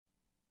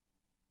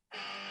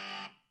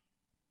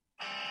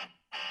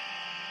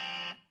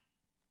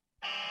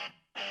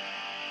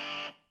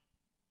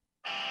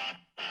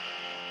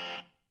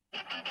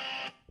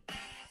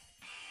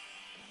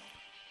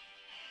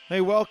Hey,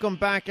 welcome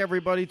back,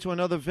 everybody, to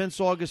another Vince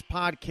August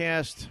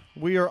podcast.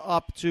 We are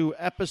up to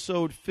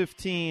episode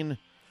 15,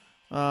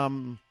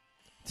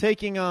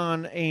 taking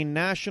on a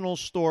national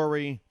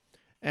story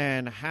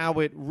and how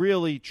it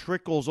really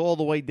trickles all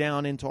the way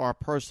down into our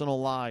personal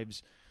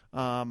lives.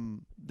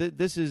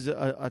 This is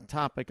a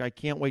topic I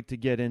can't wait to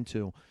get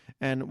into.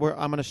 And I'm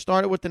going to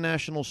start it with the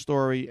national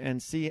story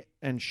and see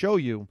and show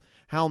you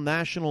how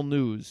national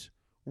news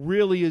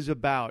really is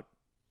about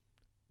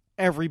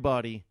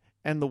everybody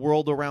and the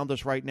world around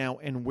us right now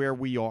and where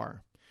we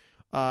are.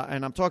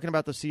 And I'm talking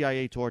about the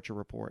CIA torture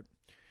report.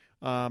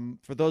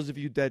 For those of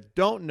you that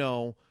don't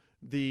know,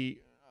 the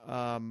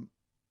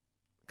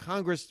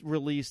Congress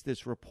released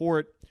this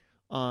report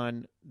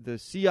on the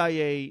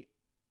CIA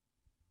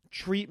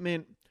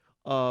treatment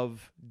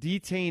of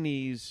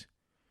detainees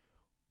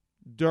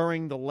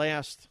during the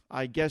last,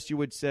 I guess you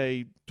would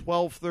say,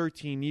 12,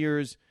 13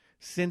 years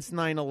since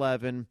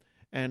 9/11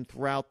 and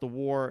throughout the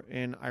war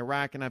in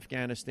Iraq and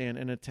Afghanistan,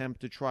 an attempt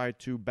to try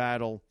to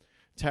battle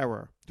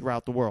terror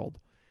throughout the world.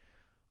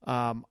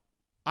 I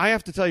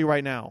have to tell you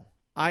right now,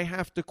 I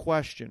have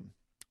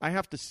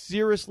to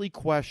seriously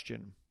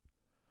question,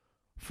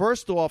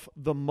 first off,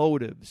 the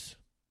motives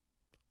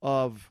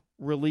of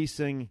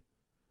releasing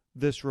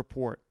this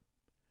report.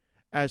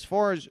 As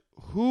far as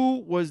who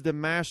was the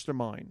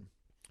mastermind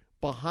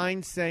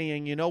behind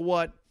saying, you know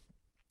what,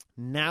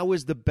 now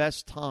is the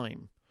best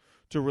time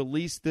to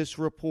release this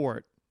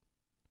report,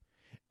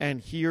 and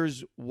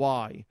here's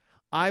why.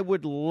 I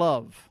would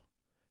love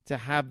to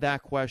have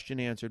that question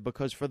answered,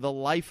 because for the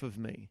life of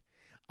me,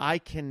 I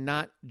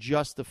cannot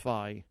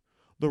justify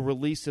the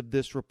release of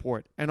this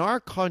report. And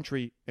our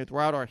country, and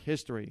throughout our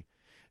history,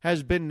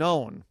 has been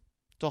known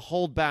to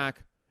hold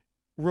back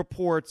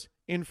reports,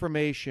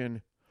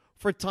 information,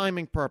 for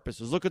timing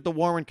purposes. Look at the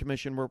Warren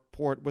Commission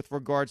report with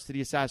regards to the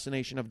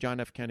assassination of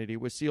John F. Kennedy.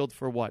 It was sealed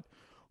for what?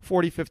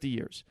 40, 50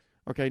 years.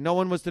 Okay, no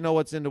one was to know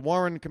what's in the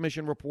Warren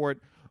Commission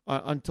report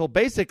until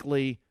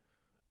basically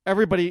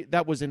everybody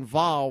that was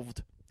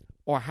involved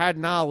or had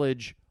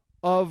knowledge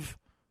of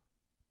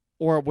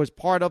or was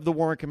part of the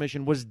Warren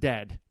Commission was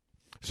dead.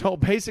 So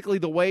basically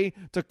the way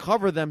to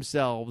cover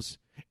themselves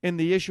in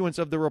the issuance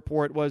of the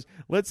report was,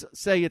 let's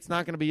say it's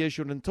not going to be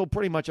issued until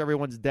pretty much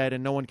everyone's dead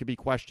and no one can be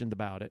questioned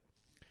about it.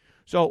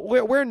 So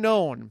we're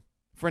known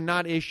for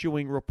not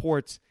issuing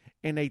reports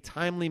in a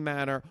timely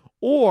manner,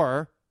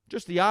 or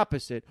just the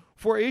opposite,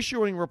 for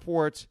issuing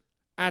reports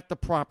at the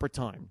proper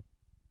time.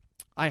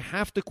 I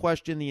have to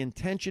question the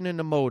intention and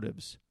the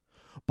motives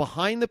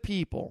behind the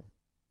people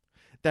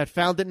that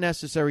found it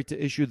necessary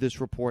to issue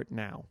this report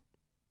now.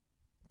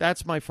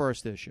 That's my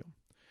first issue.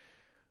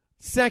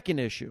 Second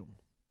issue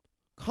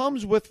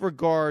comes with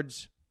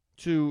regards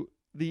to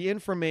the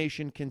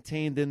information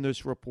contained in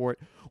this report,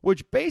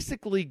 which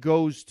basically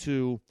goes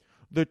to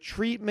the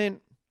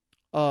treatment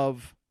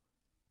of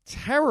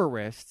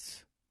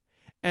terrorists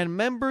and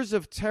members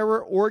of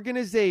terror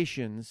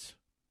organizations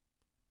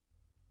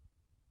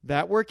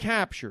that were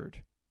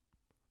captured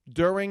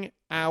during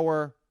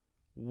our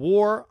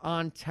war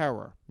on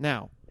terror.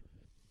 Now,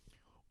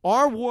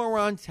 our war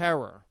on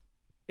terror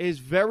is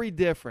very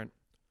different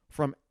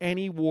from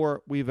any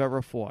war we've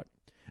ever fought.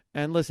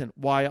 And listen,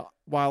 while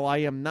I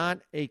am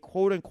not a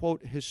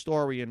quote-unquote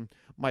historian,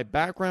 my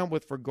background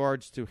with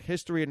regards to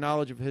history and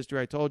knowledge of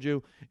history, I told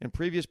you in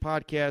previous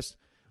podcasts,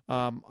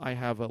 I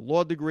have a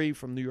law degree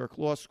from New York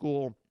Law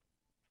School,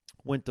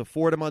 went to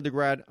Fordham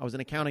undergrad. I was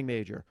an accounting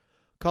major.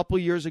 A couple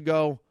years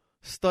ago,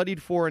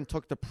 studied for and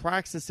took the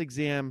praxis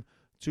exam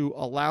to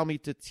allow me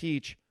to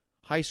teach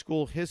high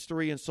school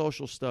history and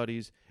social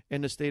studies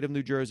in the state of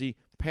New Jersey,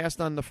 passed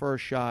on the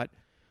first shot.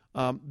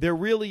 There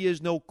really is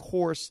no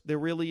course, there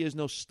really is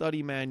no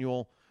study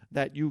manual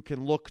that you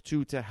can look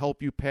to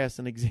help you pass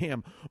an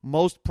exam.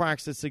 Most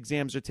praxis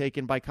exams are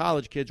taken by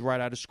college kids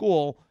right out of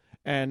school,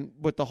 and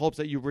with the hopes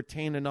that you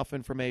retain enough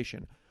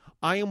information.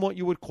 I am what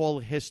you would call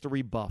a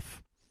history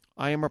buff.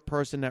 I am a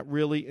person that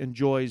really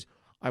enjoys,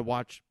 I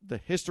watch the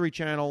History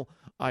Channel,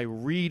 I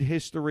read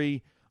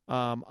history,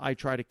 I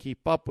try to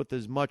keep up with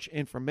as much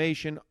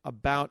information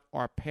about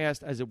our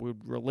past as it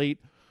would relate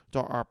to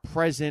our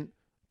present,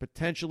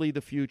 potentially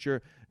the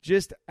future,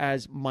 just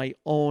as my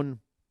own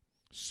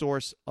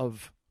source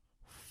of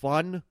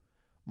fun,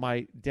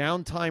 my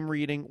downtime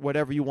reading,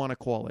 whatever you want to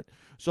call it.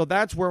 So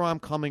that's where I'm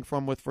coming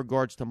from with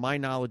regards to my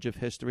knowledge of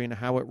history and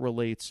how it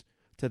relates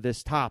to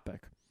this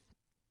topic.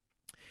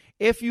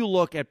 If you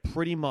look at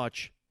pretty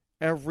much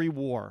every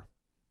war,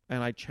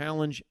 and I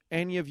challenge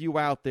any of you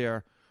out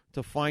there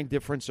to find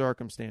different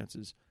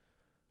circumstances,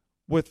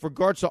 with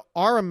regards to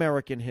our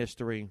American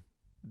history,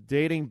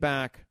 dating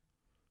back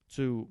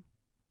to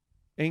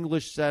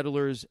English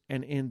settlers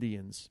and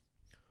Indians,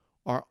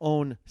 our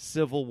own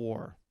Civil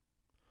War,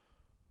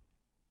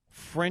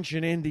 French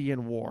and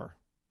Indian War,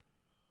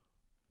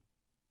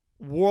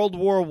 World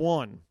War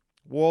I,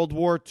 World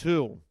War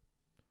II,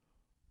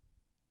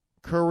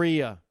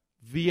 Korea,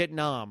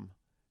 Vietnam,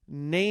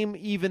 name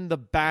even the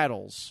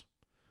battles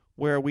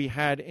where we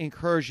had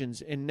incursions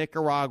in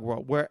Nicaragua,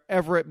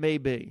 wherever it may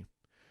be.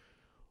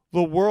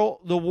 the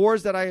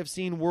wars that I have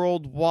seen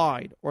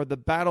worldwide, or the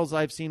battles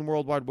I've seen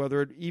worldwide,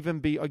 whether it even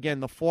be, again,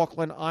 the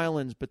Falkland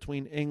Islands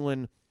between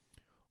England,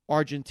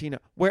 Argentina,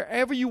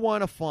 wherever you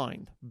want to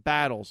find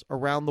battles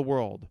around the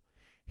world,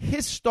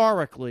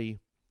 historically,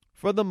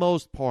 for the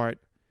most part,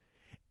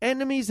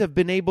 enemies have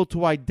been able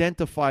to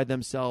identify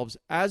themselves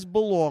as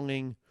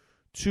belonging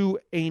to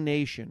a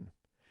nation,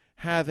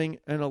 having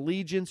an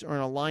allegiance or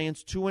an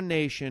alliance to a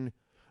nation,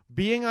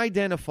 being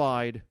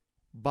identified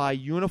by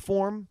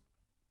uniform,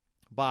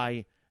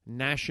 by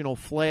national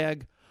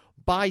flag,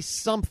 by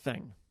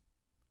something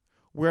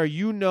where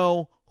you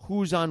know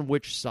who's on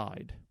which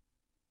side.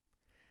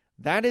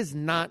 That is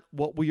not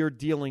what we are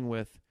dealing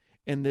with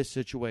in this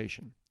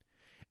situation.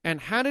 And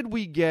how did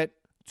we get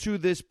to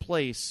this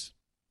place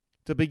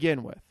to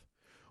begin with?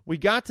 We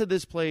got to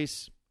this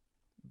place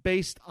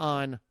based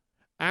on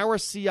our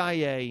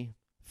CIA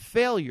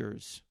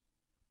failures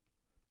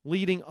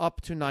leading up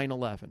to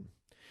 9/11.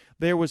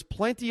 There was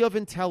plenty of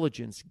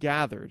intelligence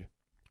gathered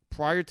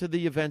prior to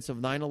the events of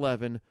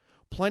 9/11,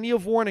 plenty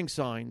of warning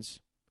signs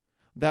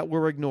that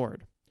were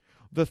ignored.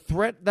 The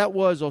threat that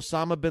was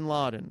Osama bin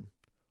Laden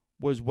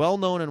was well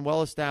known and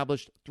well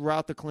established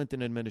throughout the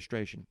Clinton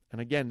administration.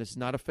 And again, this is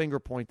not a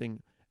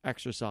finger-pointing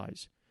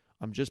exercise.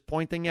 I'm just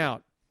pointing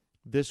out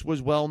this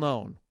was well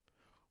known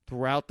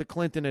throughout the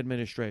Clinton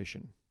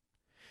administration.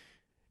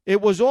 It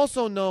was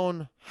also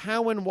known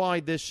how and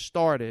why this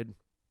started,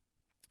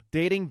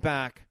 dating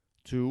back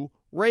to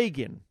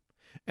Reagan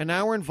and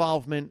our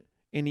involvement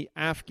in the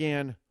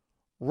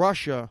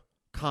Afghan-Russia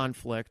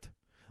conflict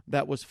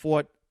that was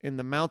fought in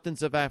the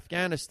mountains of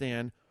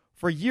Afghanistan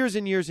for years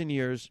and years and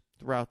years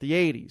throughout the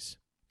 80s.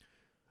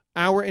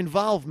 Our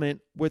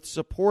involvement with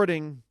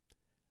supporting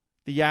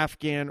the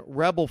Afghan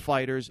rebel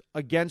fighters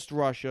against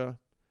Russia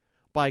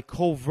by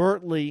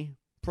covertly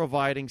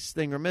providing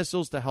Stinger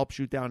missiles to help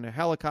shoot down their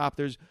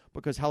helicopters,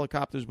 because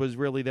helicopters was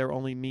really their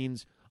only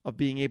means of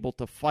being able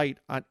to fight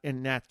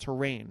in that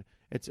terrain.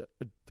 It's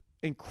an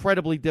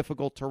incredibly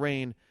difficult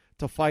terrain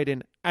to fight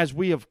in, as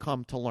we have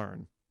come to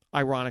learn,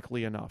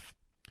 ironically enough.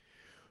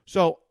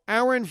 So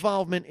our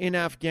involvement in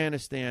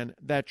Afghanistan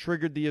that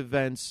triggered the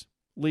events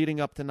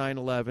leading up to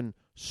 9/11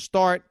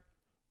 start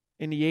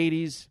in the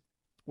 80s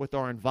with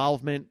our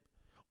involvement,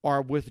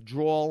 our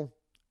withdrawal,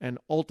 and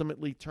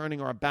ultimately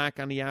turning our back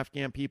on the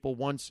Afghan people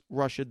once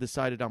Russia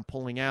decided on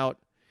pulling out,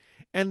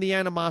 and the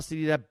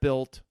animosity that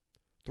built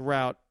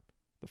throughout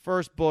the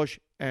first Bush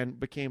and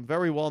became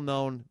very well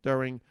known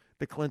during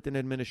the Clinton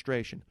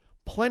administration.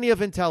 Plenty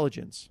of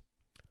intelligence.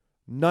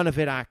 None of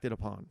it acted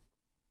upon.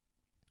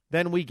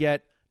 Then we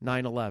get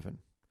 9/11.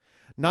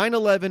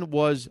 9/11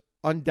 was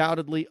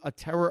undoubtedly a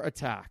terror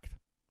attack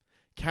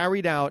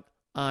carried out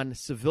on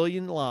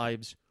civilian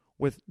lives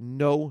with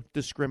no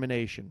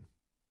discrimination.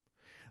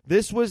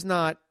 This was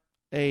not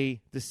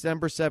a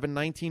December 7,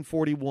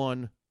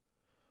 1941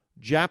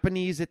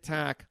 Japanese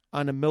attack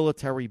on a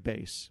military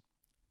base.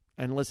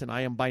 And listen,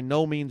 I am by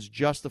no means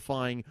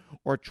justifying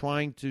or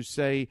trying to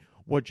say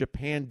what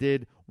Japan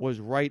did was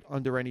right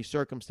under any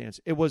circumstance.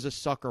 It was a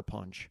sucker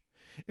punch.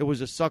 It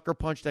was a sucker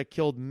punch that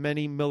killed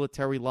many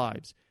military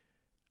lives.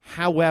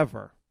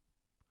 However,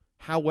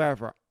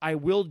 I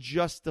will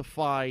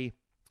justify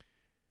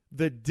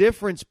the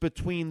difference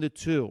between the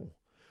two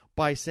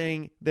by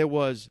saying there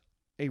was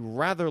a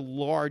rather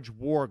large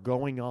war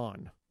going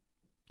on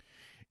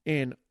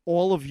in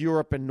all of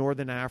Europe and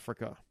Northern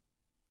Africa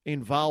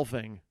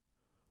involving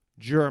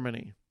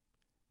Germany,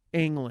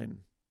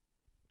 England.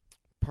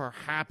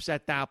 Perhaps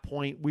at that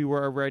point we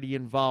were already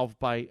involved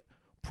by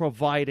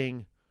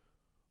providing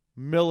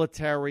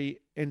military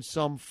in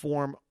some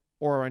form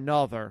or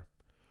another.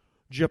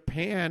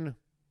 Japan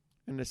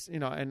and this,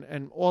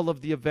 and all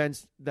of the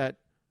events that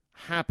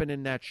happened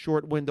in that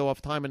short window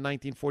of time in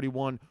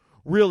 1941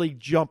 really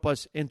jump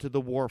us into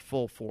the war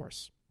full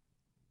force.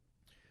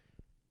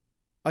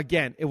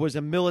 Again, it was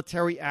a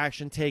military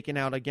action taken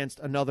out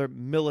against another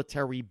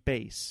military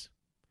base.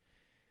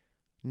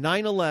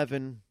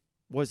 9/11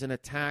 was an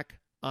attack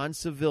on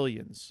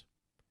civilians.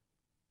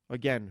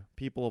 Again,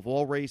 people of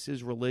all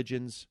races,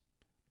 religions,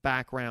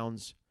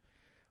 backgrounds,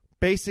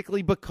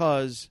 basically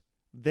because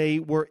they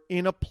were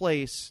in a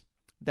place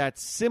that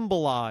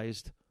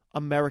symbolized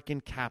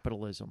American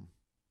capitalism.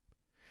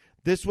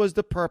 This was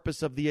the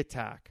purpose of the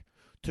attack,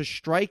 to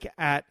strike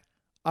at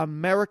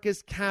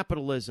America's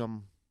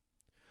capitalism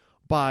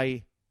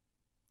by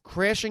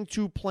crashing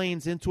two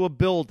planes into a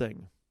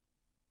building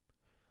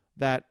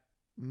that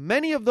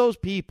many of those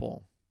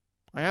people,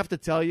 I have to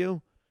tell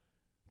you,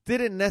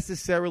 didn't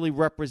necessarily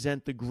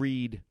represent the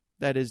greed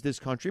that is this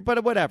country,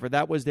 but whatever,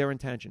 that was their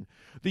intention.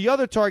 The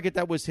other target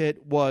that was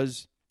hit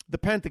was the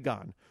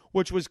Pentagon,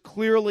 which was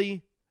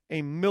clearly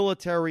a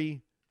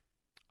military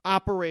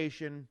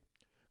operation,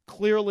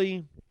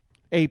 clearly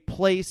a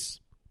place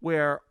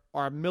where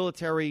our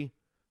military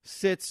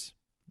sits,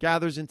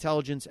 gathers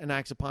intelligence, and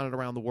acts upon it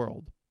around the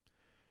world.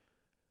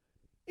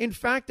 In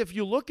fact, if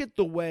you look at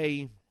the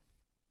way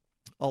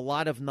a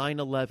lot of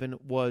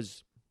 9/11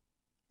 was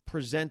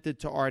presented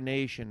to our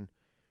nation,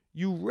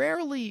 you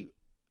rarely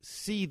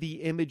see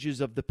the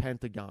images of the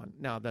Pentagon.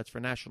 Now, that's for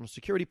national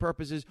security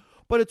purposes,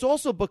 but it's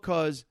also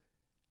because,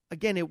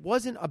 again, it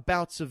wasn't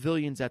about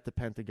civilians at the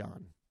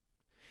Pentagon.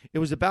 It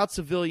was about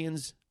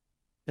civilians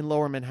in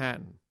Lower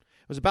Manhattan.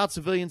 It was about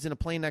civilians in a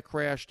plane that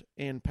crashed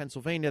in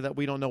Pennsylvania that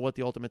we don't know what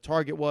the ultimate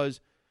target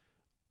was.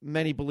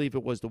 Many believe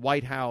it was the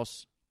White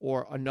House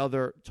or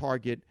another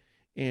target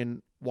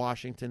in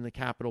Washington, the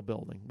Capitol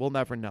building. We'll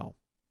never know.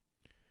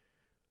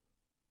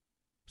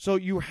 So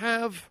you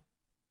have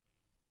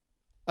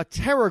a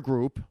terror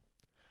group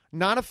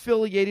not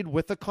affiliated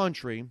with the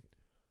country,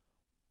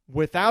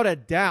 without a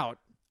doubt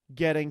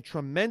getting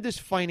tremendous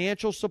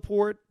financial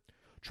support,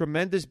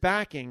 tremendous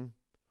backing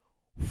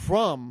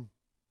from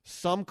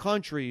some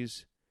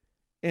countries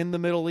in the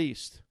Middle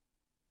East.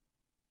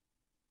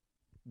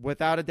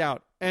 Without a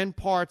doubt. And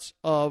parts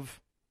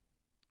of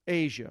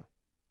Asia,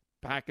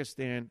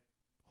 Pakistan,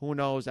 who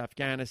knows,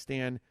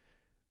 Afghanistan,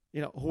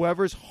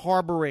 whoever's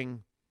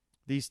harboring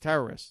these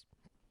terrorists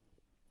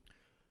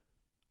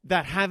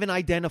that haven't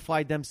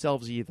identified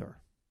themselves either.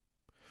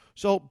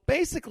 So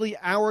basically,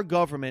 our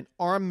government,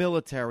 our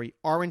military,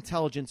 our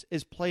intelligence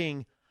is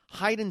playing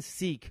hide and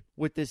seek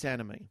with this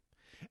enemy.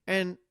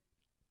 And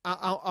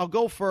I'll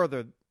go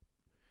further.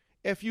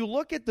 If you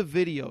look at the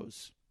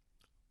videos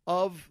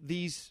of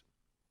these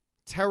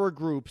terror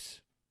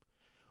groups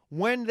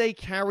when they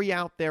carry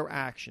out their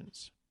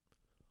actions,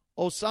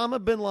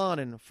 Osama bin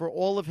Laden, for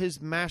all of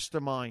his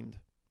mastermind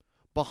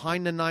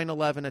behind the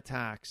 9/11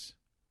 attacks,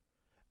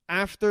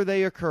 after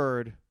they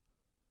occurred,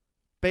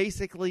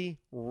 basically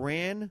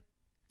ran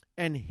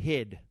and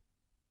hid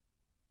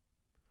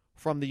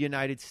from the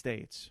United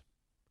States.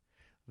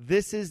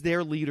 This is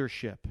their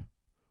leadership.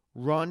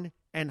 Run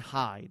and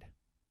hide.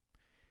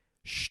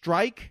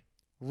 Strike,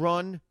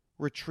 run,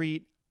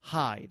 retreat,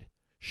 hide.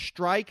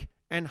 Strike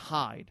and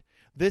hide.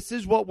 This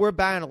is what we're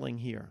battling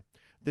here.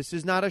 This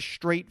is not a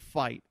straight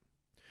fight.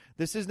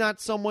 This is not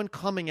someone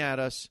coming at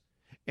us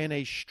in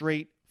a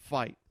straight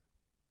fight.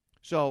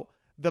 So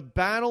the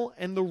battle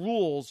and the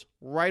rules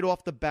right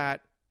off the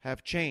bat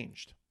have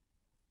changed.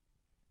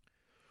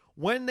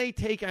 When they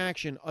take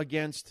action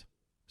against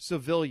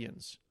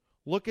civilians,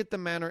 look at the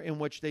manner in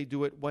which they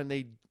do it when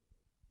they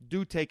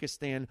do take a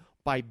stand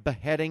by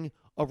beheading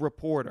a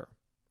reporter.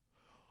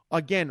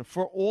 Again,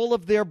 for all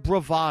of their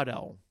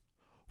bravado,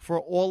 for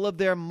all of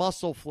their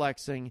muscle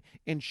flexing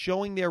and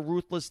showing their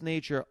ruthless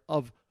nature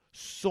of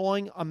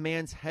sawing a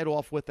man's head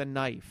off with a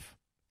knife,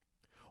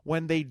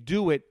 when they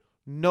do it,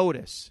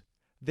 notice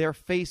their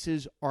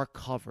faces are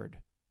covered.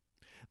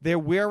 They're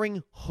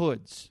wearing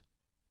hoods.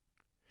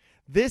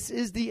 This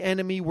is the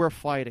enemy we're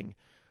fighting.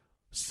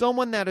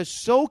 Someone that is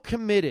so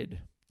committed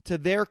to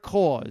their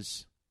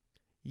cause,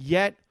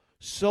 yet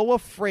so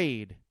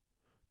afraid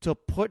to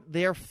put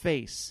their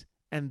face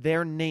and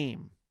their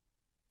name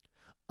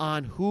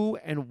on who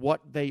and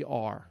what they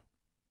are.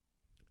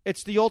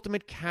 It's the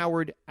ultimate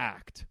coward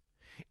act.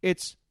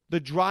 It's the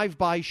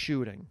drive-by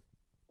shooting.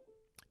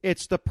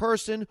 It's the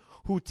person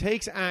who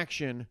takes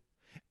action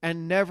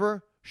and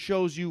never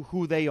shows you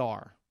who they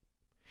are.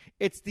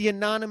 It's the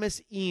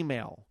anonymous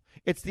email.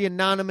 It's the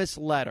anonymous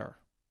letter.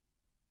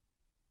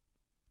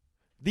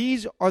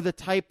 These are the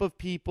type of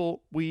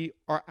people we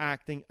are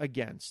acting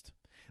against.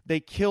 They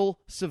kill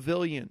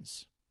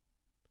civilians.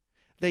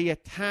 They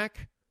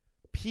attack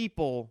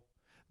people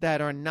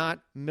that are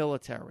not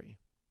military.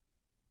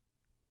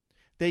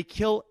 They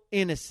kill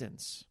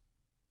innocents.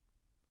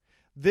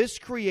 This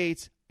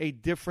creates a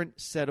different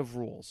set of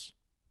rules.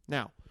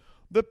 Now,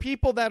 the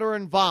people that are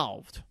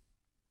involved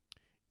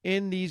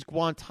in these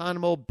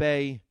Guantanamo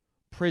Bay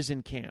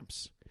prison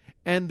camps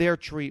and their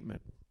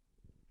treatment.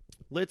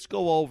 Let's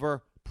go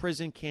over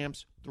prison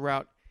camps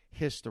throughout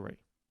history.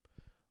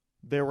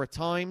 There were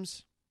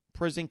times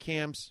prison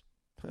camps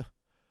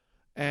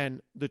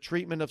and the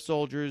treatment of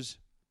soldiers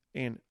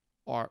in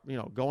our,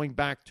 going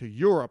back to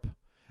Europe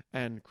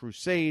and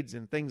crusades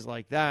and things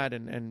like that,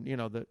 and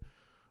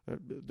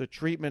the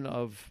treatment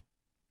of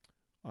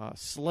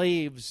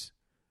slaves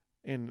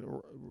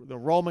in the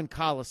Roman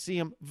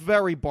Colosseum,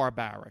 very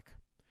barbaric.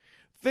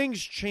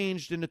 Things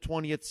changed in the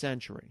 20th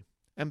century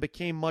and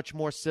became much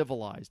more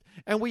civilized.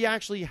 And we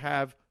actually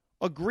have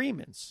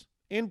agreements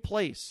in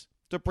place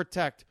to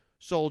protect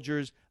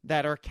soldiers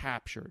that are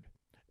captured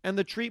and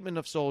the treatment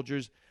of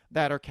soldiers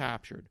that are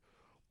captured.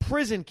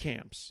 Prison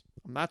camps.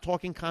 I'm not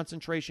talking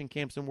concentration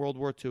camps in World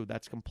War II.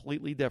 That's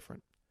completely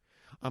different.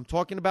 I'm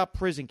talking about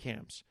prison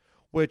camps,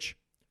 which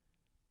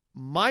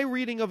my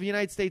reading of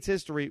United States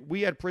history,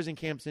 we had prison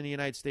camps in the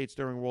United States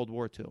during World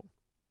War II.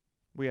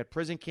 We had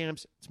prison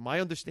camps, it's my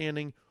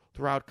understanding,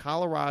 throughout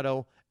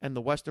Colorado and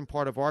the western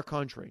part of our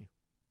country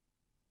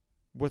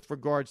with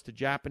regards to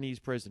Japanese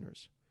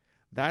prisoners.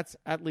 That's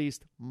at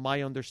least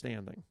my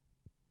understanding.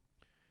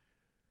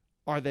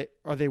 Are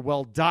they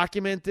well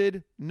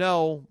documented?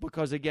 No,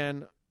 because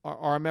again,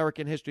 our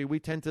American history, we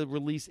tend to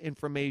release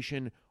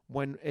information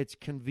when it's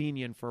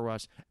convenient for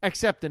us,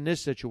 except in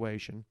this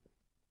situation.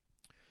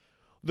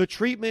 The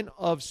treatment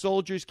of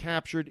soldiers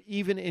captured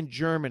even in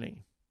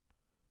Germany,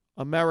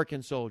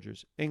 American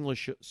soldiers,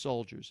 English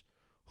soldiers,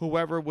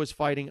 whoever was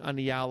fighting on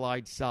the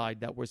Allied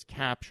side that was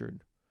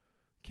captured,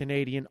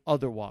 Canadian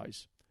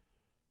otherwise,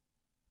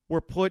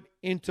 were put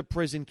into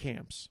prison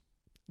camps.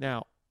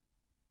 Now,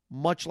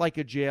 much like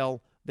a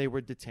jail, they were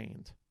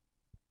detained.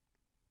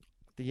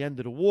 At the end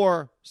of the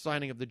war,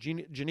 signing of the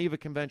Geneva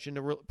Convention,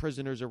 the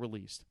prisoners are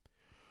released.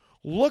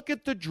 Look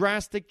at the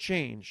drastic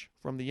change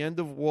from the end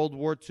of World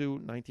War II,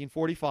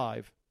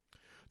 1945,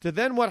 to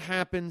then what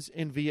happens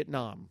in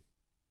Vietnam,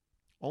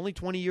 only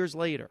 20 years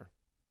later.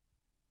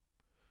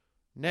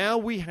 Now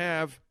we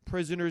have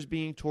prisoners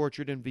being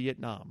tortured in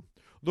Vietnam.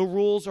 The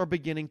rules are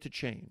beginning to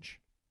change.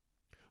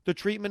 The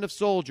treatment of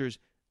soldiers,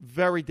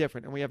 very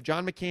different. And we have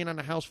John McCain on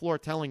the House floor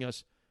telling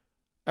us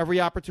every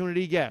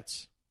opportunity he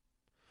gets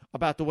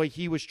about the way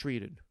he was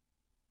treated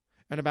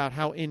and about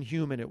how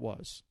inhuman it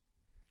was.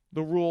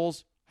 The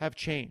rules have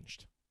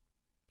changed.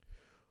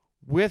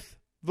 With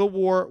the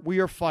war we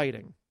are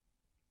fighting,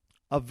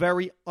 a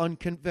very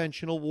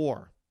unconventional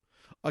war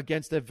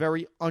against a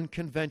very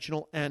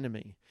unconventional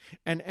enemy,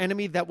 an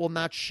enemy that will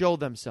not show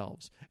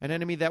themselves, an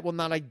enemy that will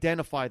not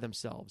identify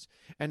themselves,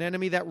 an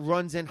enemy that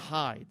runs and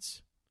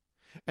hides,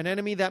 an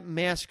enemy that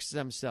masks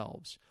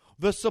themselves.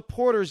 The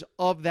supporters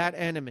of that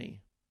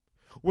enemy,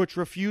 which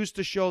refuse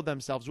to show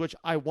themselves, which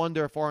I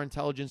wonder if our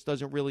intelligence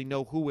doesn't really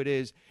know who it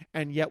is,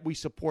 and yet we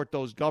support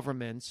those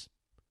governments.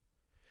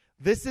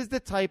 This is the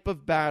type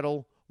of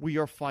battle we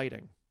are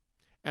fighting.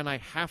 And I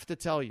have to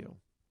tell you,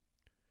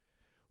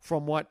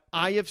 from what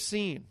I have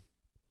seen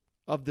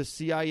of the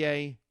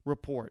CIA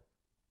report,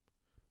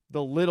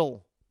 the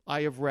little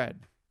I have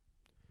read,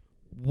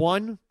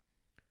 one,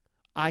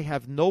 I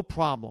have no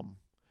problem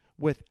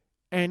with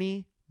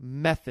any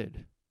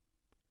method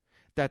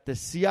that the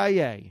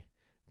CIA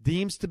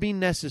deems to be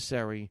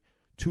necessary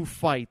to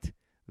fight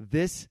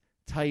this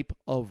type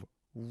of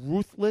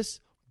ruthless,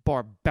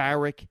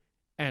 barbaric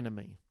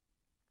enemy.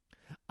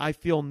 I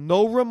feel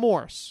no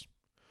remorse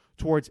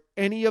towards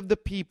any of the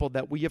people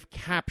that we have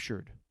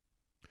captured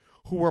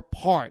who were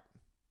part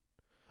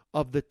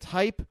of the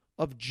type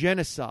of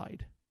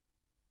genocide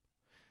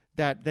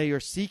that they are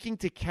seeking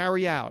to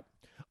carry out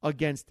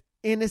against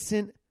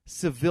innocent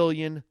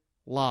civilian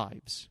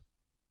lives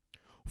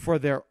for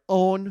their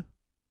own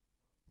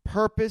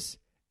purpose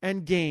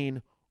and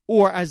gain,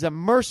 or as a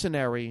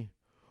mercenary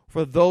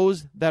for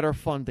those that are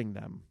funding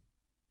them.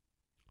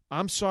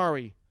 I'm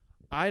sorry.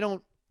 I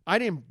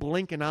didn't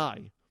blink an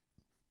eye.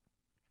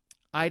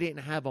 I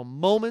didn't have a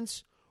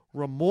moment's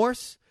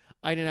remorse.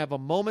 I didn't have a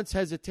moment's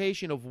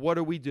hesitation of what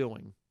are we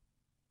doing.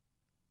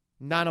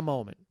 Not a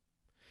moment.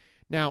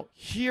 Now,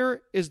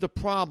 here is the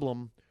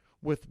problem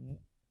with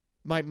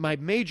my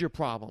major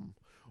problem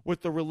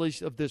with the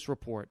release of this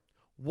report.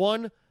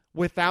 One,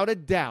 without a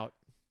doubt,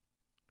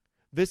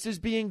 this is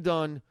being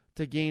done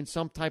to gain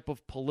some type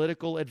of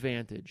political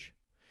advantage.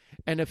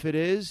 And if it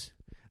is,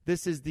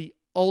 this is the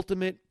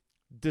ultimate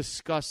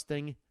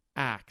disgusting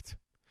act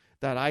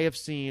that I have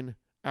seen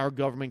our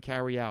government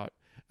carry out.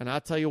 And I'll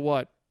tell you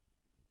what,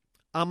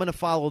 I'm going to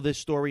follow this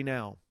story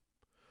now,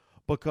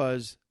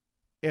 because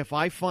if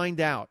I find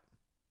out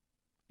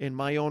in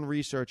my own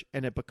research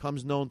and it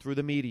becomes known through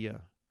the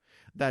media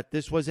that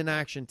this was an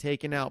action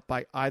taken out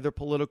by either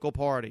political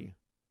party,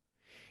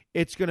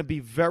 it's going to be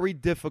very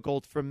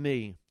difficult for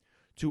me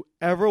to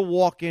ever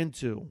walk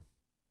into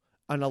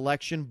an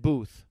election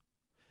booth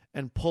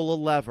and pull a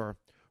lever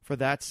for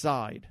that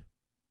side.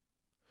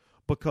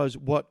 Because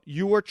what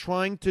you are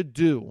trying to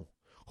do,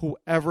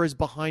 whoever is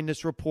behind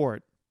this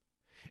report,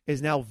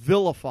 is now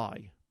vilify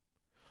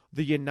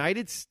the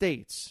United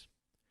States,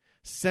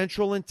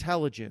 Central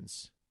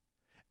Intelligence,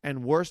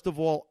 and worst of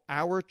all,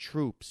 our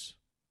troops,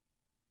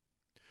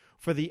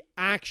 for the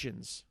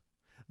actions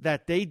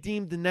that they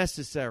deemed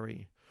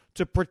necessary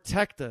to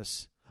protect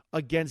us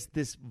against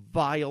this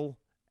vile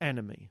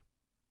enemy.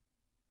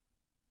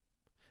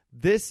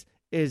 This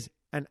is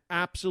an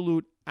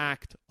absolute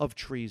act of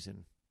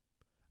treason.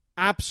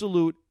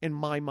 Absolute, in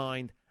my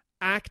mind,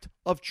 act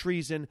of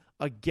treason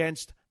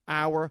against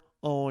our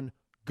own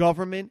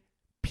government,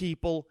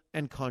 people,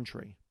 and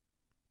country.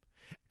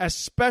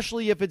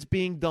 Especially if it's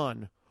being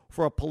done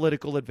for a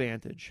political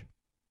advantage.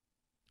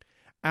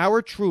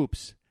 Our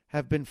troops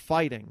have been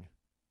fighting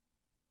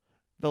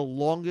the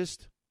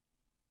longest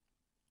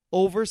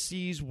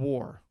overseas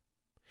war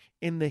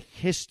in the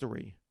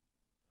history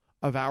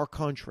of our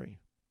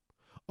country.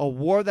 A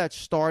war that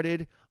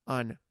started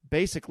on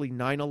basically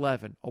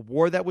 9/11, a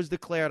war that was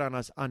declared on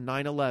us on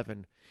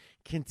 9/11,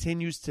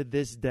 continues to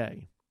this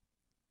day.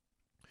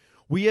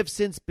 We have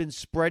since been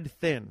spread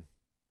thin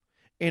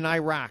in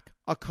Iraq,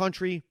 a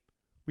country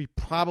we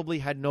probably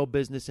had no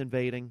business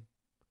invading.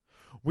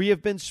 We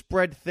have been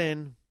spread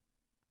thin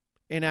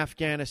in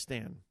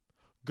Afghanistan,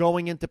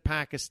 going into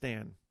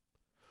Pakistan,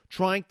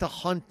 trying to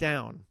hunt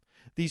down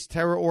these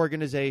terror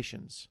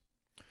organizations.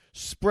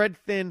 Spread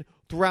thin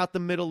throughout the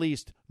Middle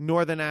East,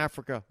 Northern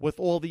Africa, with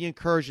all the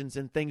incursions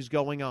and things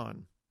going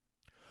on.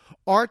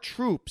 Our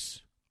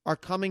troops are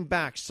coming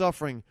back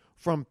suffering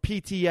from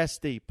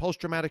PTSD,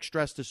 post-traumatic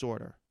stress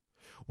disorder.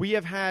 We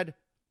have had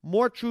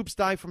more troops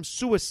die from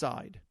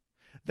suicide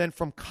than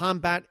from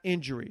combat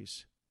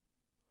injuries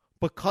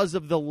because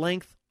of the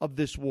length of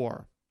this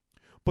war,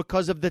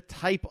 because of the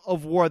type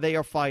of war they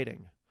are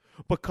fighting,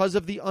 because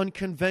of the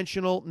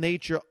unconventional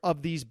nature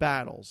of these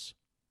battles.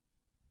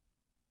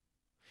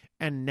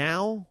 And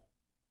now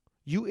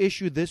you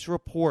issue this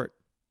report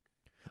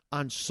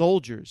on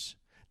soldiers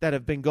that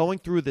have been going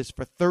through this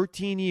for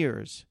 13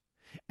 years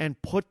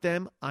and put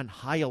them on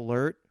high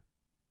alert.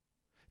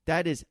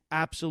 That is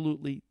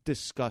absolutely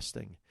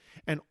disgusting.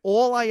 And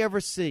all I ever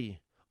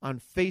see on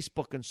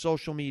Facebook and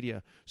social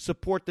media,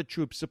 support the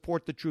troops,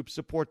 support the troops,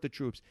 support the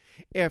troops.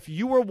 If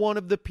you are one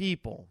of the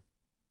people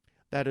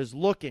that is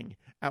looking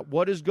at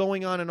what is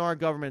going on in our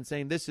government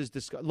saying this is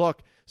disgusting.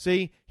 Look,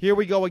 see, here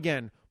we go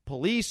again.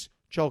 Police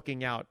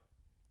choking out,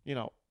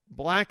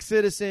 black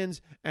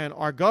citizens, and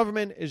our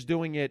government is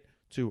doing it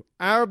to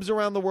Arabs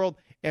around the world.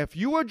 If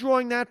you are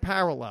drawing that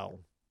parallel,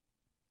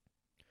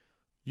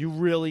 you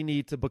really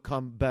need to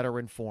become better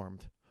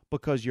informed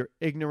because you're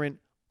ignorant,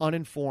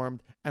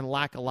 uninformed, and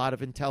lack a lot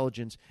of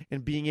intelligence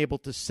in being able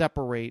to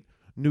separate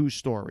news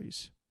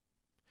stories.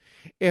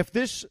 If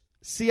this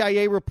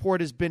CIA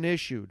report has been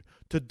issued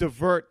to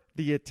divert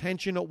the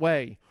attention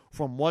away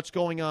from what's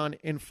going on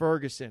in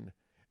Ferguson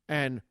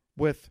and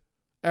with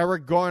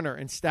Eric Garner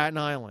in Staten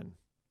Island,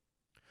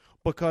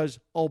 because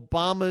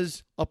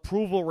Obama's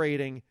approval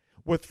rating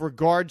with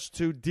regards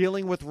to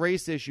dealing with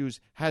race issues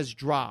has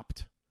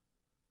dropped.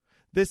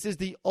 This is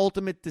the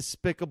ultimate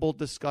despicable,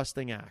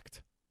 disgusting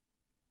act.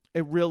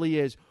 It really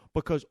is,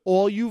 because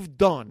all you've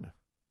done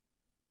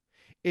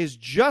is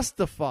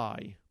justify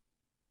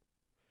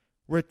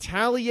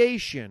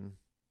retaliation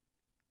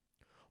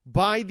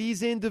by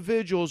these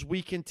individuals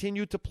we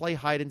continue to play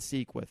hide and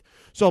seek with.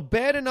 So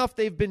bad enough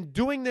they've been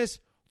doing this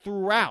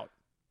throughout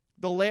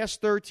the last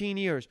 13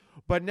 years.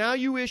 But now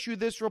you issue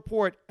this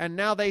report, and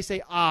now they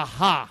say,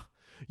 aha,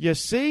 you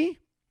see?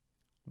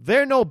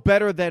 They're no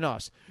better than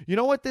us. You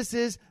know what this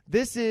is?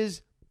 This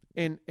is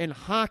in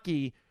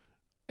hockey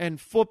and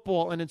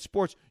football and in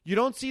sports. You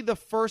don't see the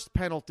first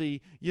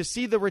penalty. You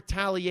see the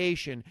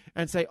retaliation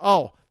and say,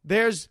 oh,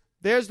 there's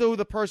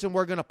the person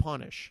we're going to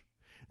punish.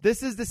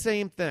 This is the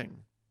same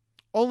thing.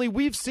 Only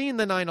we've seen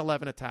the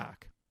 9/11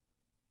 attack.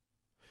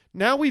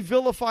 Now we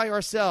vilify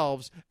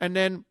ourselves, and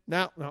then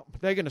now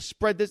they're going to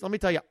spread this. Let me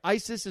tell you,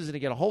 ISIS is going to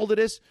get a hold of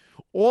this.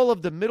 All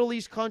of the Middle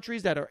East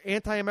countries that are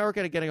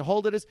anti-American are getting a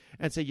hold of this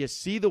and say, you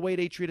see the way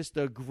they treat us,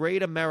 the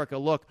great America.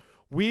 Look,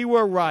 we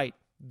were right.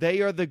 They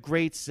are the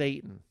great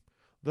Satan,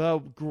 the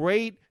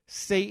great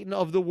Satan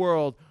of the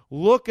world.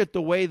 Look at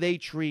the way they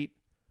treat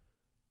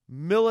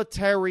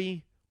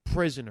military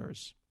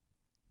prisoners,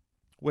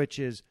 which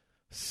is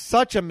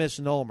such a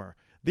misnomer.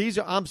 These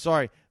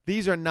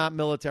are not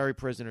military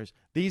prisoners.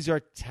 These are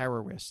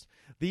terrorists.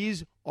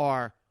 These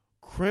are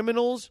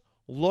criminals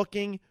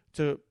looking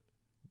to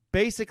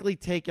basically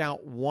take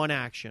out one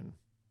action: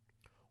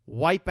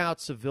 wipe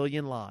out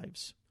civilian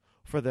lives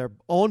for their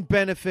own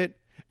benefit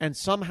and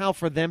somehow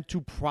for them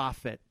to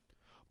profit.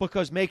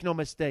 Because make no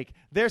mistake,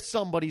 they're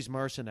somebody's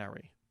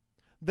mercenary.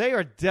 They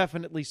are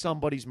definitely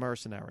somebody's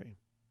mercenary.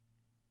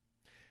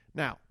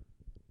 Now,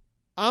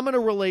 I'm going to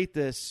relate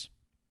this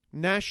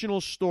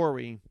national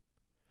story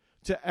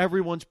to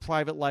everyone's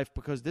private life,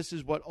 because this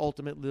is what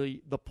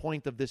ultimately the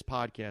point of this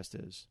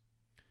podcast is.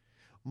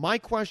 My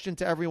question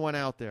to everyone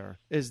out there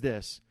is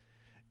this: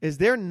 is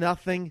there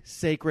nothing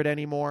sacred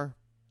anymore?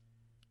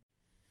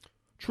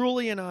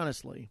 Truly and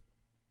honestly.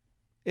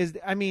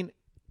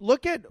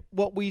 Look at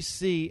what we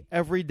see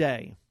every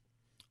day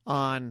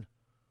on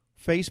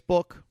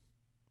Facebook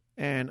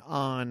and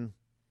on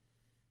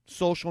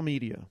social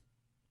media.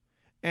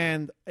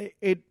 And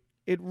it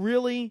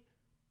really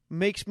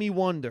makes me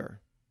wonder,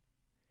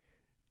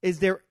 is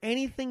there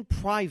anything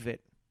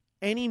private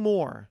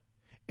anymore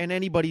in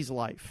anybody's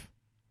life?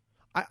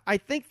 I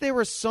think there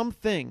are some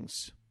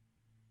things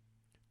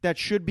that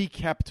should be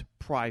kept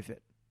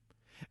private.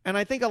 And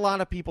I think a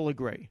lot of people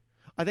agree.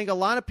 I think a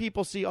lot of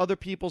people see other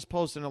people's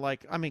posts and are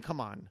like, come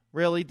on,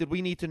 really? Did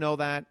we need to know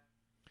that?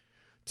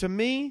 To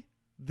me,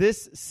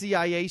 this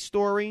CIA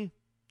story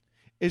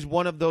is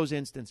one of those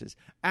instances.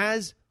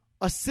 As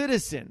a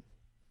citizen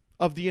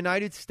of the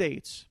United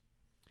States,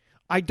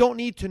 I don't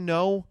need to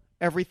know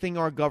everything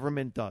our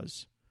government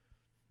does.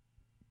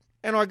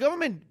 And our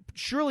government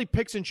surely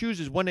picks and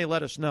chooses when they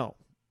let us know.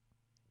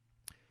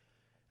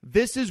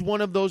 This is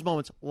one of those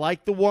moments,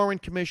 like the Warren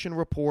Commission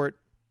report,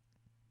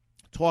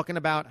 talking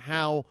about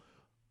how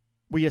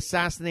we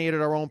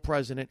assassinated our own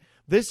president.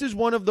 This is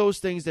one of those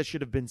things that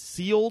should have been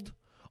sealed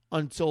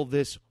until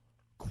this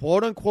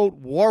quote-unquote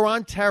war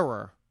on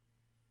terror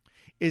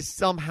is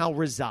somehow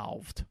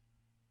resolved.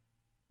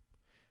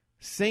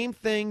 Same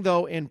thing,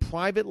 though, in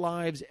private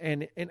lives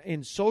and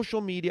in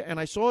social media. And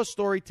I saw a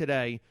story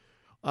today.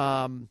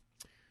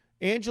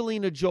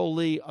 Angelina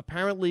Jolie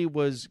apparently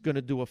was going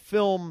to do a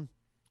film,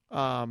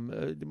 a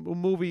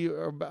movie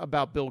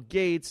about Bill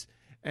Gates.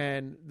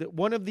 And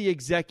one of the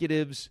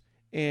executives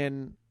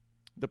in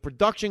the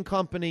production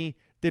company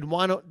did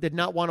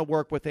not want to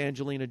work with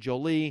Angelina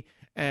Jolie,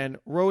 and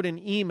wrote an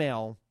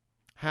email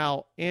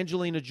how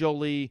Angelina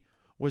Jolie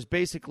was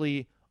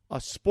basically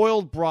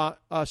spoiled brat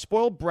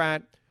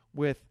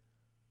with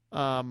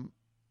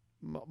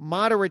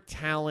moderate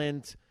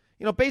talent.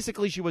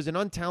 Basically she was an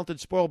untalented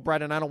spoiled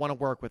brat, and I don't want to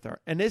work with her.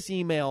 And this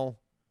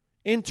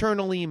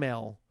internal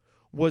email,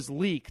 was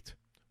leaked.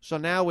 So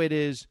now it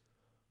is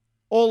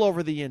all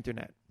over the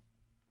internet.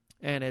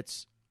 And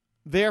it's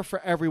there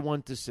for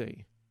everyone to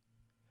see.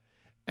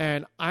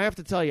 And I have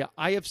to tell you,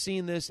 I have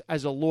seen this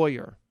as a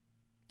lawyer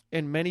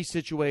in many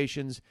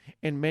situations,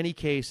 in many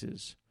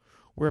cases,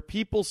 where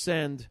people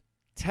send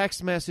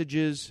text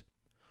messages,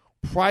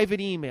 private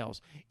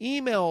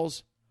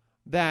emails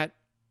that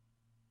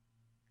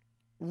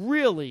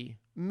really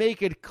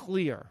make it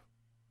clear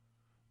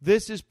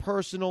this is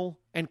personal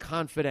and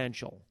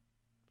confidential.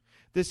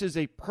 This is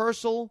a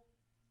personal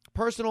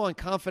and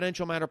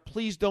confidential matter.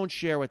 Please don't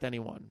share with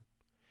anyone.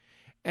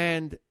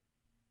 And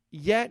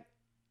yet,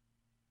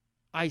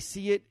 I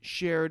see it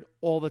shared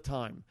all the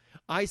time.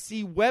 I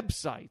see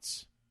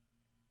websites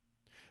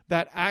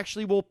that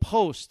actually will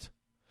post,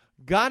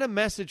 got a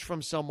message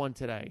from someone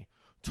today,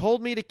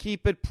 told me to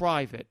keep it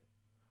private,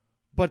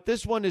 but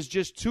this one is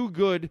just too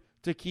good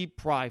to keep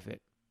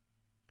private.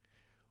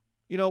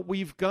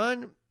 We've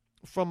gone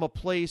from a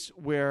place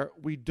where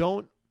we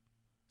don't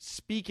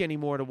speak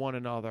anymore to one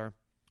another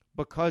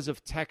because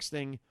of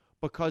texting,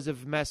 because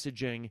of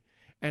messaging,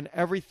 and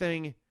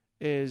everything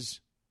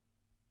is,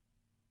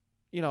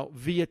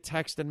 via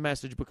text and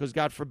message, because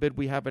God forbid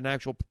we have an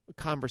actual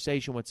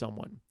conversation with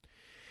someone.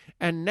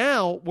 And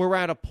now we're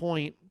at a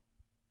point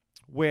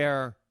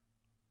where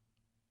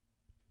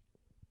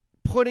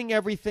putting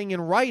everything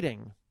in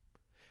writing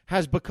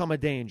has become a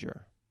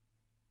danger.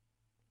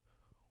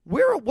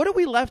 What are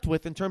we left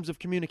with in terms of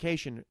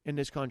communication in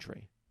this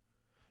country?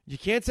 You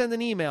can't send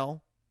an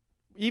email.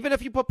 Even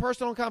if you put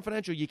personal and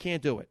confidential, you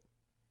can't do it.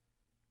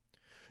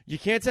 You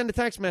can't send a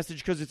text message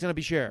because it's going to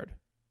be shared.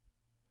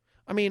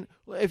 I mean,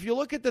 if you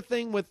look at the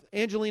thing with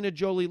Angelina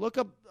Jolie, look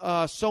up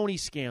Sony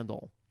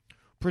scandal.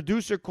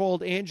 Producer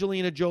called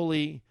Angelina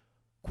Jolie,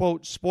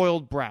 quote,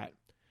 spoiled brat.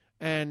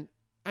 And,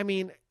 I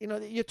mean,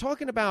 you're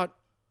talking about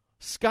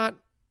Scott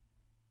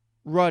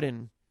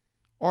Rudin,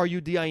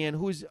 Rudin,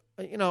 who's,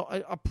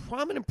 a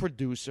prominent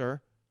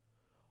producer.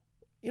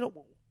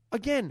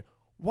 Again,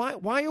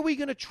 why are we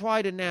going to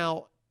try to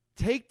now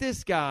take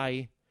this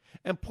guy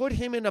and put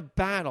him in a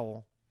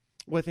battle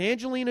with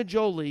Angelina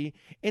Jolie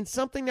in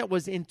something that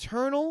was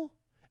internal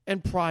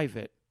and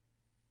private?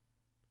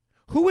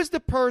 Who is the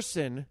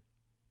person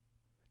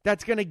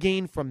that's going to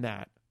gain from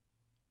that?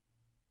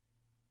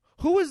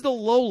 Who is the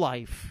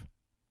lowlife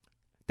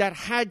that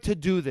had to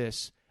do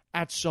this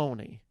at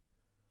Sony?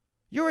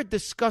 You're a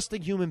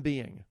disgusting human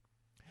being.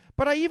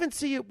 But I even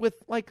see it with,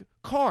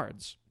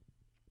 cards.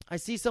 I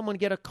see someone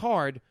get a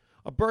card,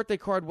 a birthday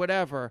card,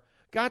 whatever.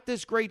 Got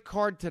this great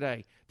card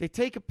today. They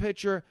take a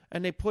picture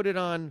and they put it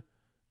on,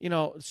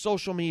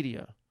 social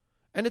media.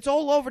 And it's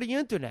all over the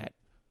internet.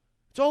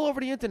 It's all over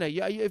the internet.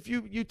 If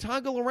you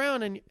toggle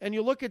around and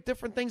you look at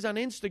different things on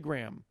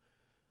Instagram,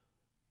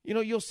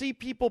 you'll see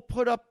people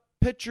put up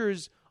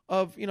pictures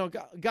of,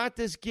 got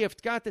this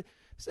gift, got this.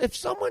 If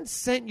someone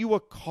sent you a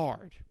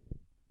card,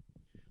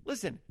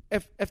 listen,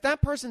 if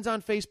that person's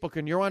on Facebook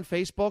and you're on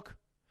Facebook,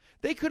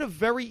 they could have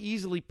very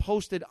easily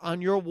posted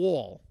on your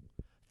wall,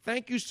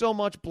 thank you so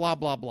much, blah,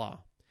 blah, blah.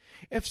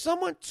 If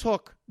someone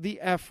took the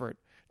effort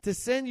to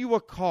send you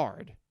a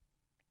card,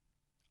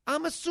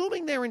 I'm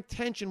assuming their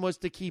intention was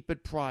to keep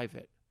it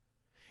private.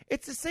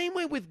 It's the same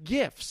way with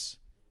gifts.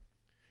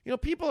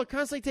 People are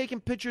constantly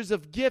taking pictures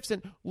of gifts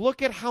and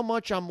look at how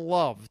much I'm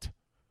loved.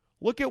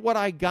 Look at what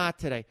I got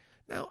today.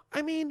 Now,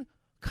 I mean,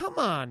 come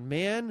on,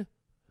 man.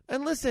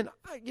 And listen,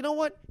 you know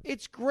what?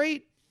 It's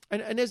great.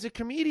 And there's a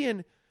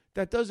comedian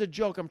that does a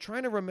joke. I'm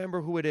trying to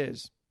remember who it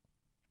is.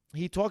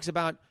 He talks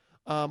about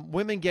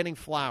women getting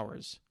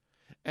flowers.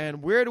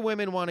 And where do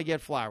women want to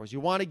get flowers? You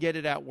want to get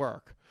it at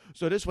work.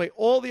 So this way,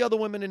 all the other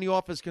women in the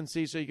office can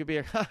see, so you can be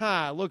like,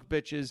 ha-ha, look,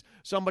 bitches,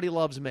 somebody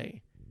loves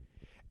me.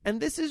 And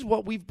this is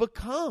what we've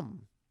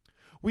become.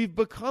 We've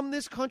become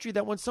this country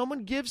that when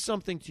someone gives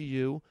something to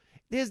you,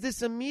 there's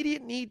this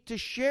immediate need to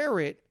share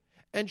it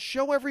and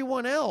show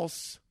everyone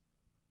else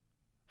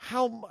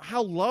how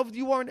loved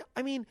you are.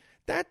 I mean,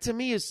 that to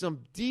me is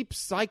some deep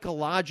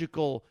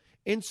psychological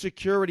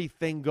insecurity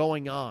thing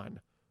going on.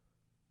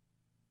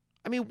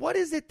 I mean, what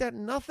is it that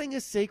nothing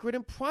is sacred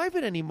and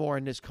private anymore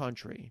in this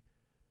country?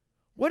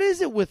 What is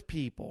it with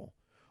people?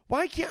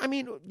 Why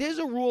can't, there's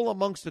a rule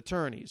amongst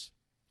attorneys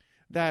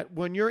that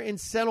when you're in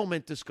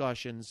settlement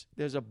discussions,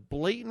 there's a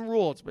blatant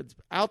rule. It's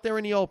out there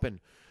in the open.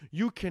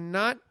 You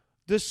cannot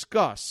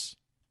discuss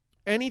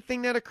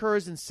anything that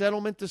occurs in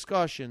settlement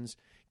discussions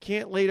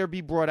can't later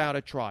be brought out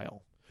at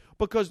trial.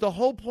 Because the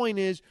whole point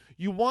is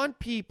you want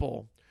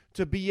people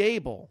to be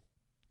able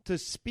to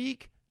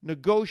speak,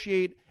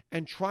 negotiate,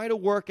 and try to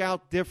work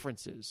out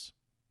differences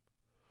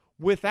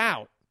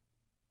without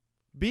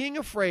being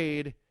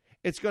afraid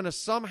it's going to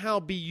somehow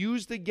be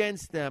used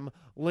against them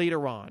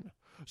later on.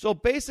 So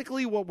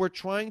basically what we're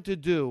trying to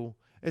do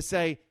is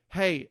say,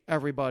 hey,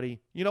 everybody,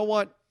 you know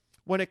what?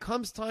 When it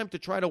comes time to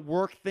try to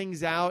work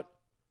things out,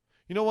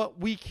 You know what?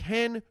 We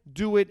can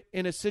do it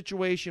in a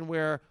situation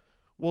where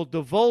we'll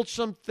divulge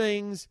some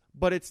things,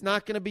 but it's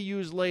not going to be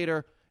used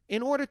later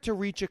in order to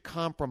reach a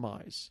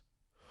compromise.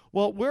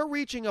 Well, we're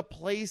reaching a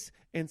place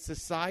in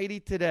society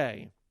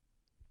today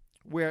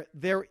where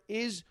there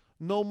is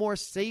no more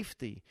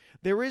safety.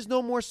 There is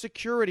no more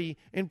security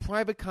in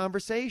private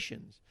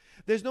conversations.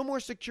 There's no more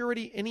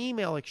security in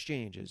email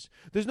exchanges.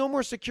 There's no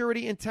more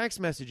security in text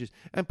messages.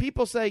 And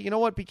people say, you know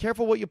what, be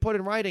careful what you put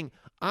in writing.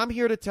 I'm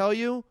here to tell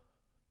you,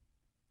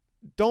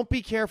 don't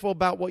be careful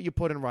about what you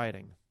put in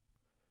writing.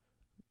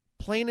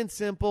 Plain and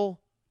simple,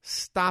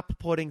 stop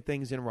putting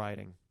things in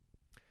writing.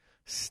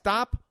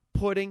 Stop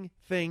putting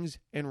things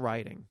in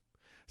writing.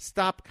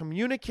 Stop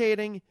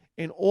communicating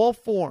in all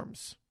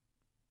forms.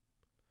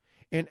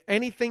 In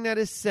anything that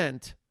is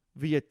sent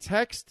via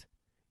text,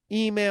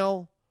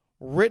 email,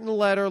 written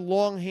letter,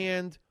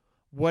 longhand,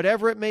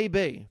 whatever it may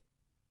be,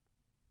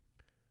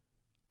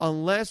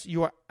 unless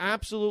you are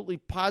absolutely,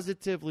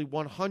 positively,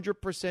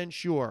 100%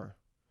 sure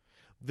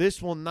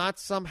this will not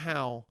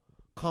somehow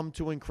come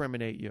to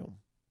incriminate you.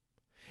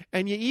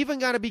 And you even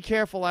got to be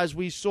careful, as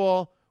we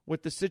saw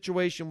with the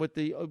situation with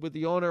the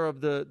owner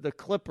of the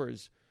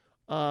Clippers.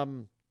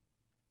 You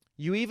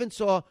even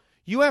saw,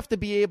 you have to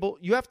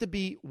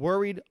be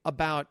worried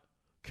about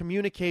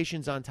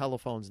communications on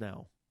telephones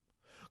now.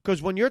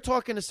 Because when you're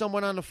talking to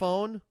someone on the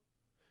phone,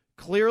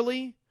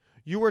 clearly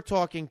you were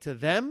talking to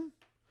them.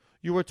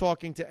 You were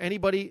talking to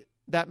anybody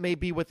that may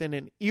be within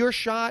an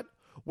earshot,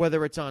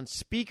 whether it's on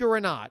speaker or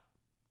not.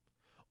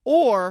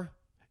 Or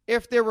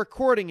if they're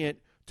recording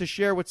it to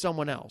share with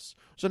someone else.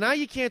 So now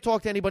you can't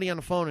talk to anybody on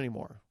the phone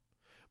anymore.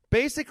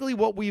 Basically,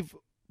 what we've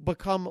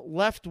become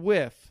left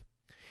with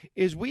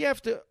is we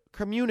have to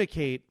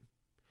communicate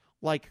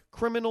like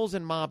criminals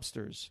and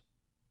mobsters.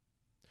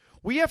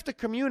 We have to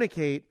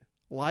communicate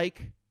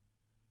like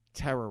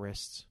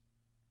terrorists.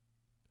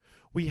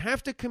 We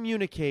have to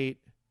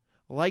communicate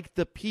like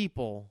the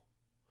people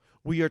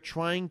we are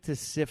trying to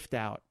sift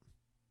out.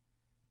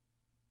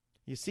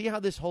 You see how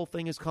this whole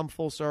thing has come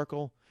full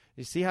circle?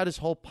 You see how this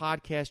whole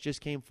podcast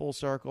just came full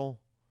circle?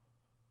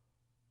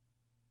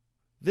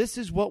 This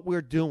is what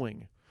we're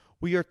doing.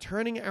 We are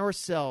turning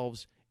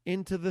ourselves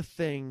into the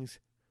things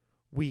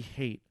we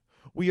hate.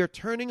 We are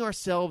turning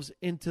ourselves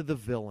into the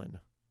villain.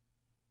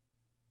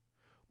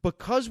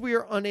 Because we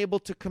are unable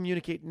to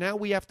communicate, now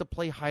we have to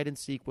play hide and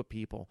seek with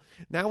people.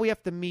 Now we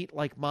have to meet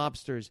like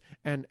mobsters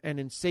and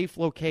in safe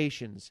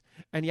locations.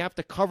 And you have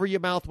to cover your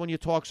mouth when you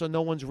talk so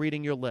no one's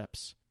reading your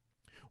lips.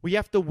 We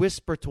have to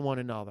whisper to one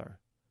another.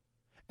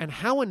 And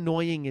how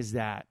annoying is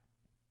that?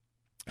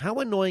 How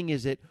annoying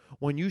is it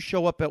when you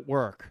show up at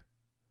work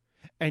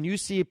and you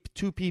see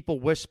two people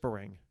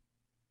whispering?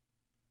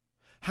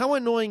 How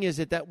annoying is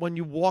it that when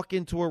you walk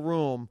into a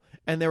room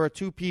and there are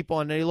two people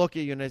and they look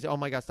at you and they say, oh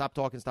my God, stop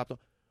talking, stop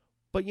talking.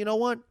 But you know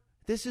what?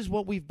 This is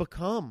what we've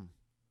become.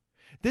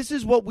 This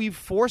is what we've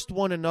forced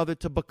one another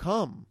to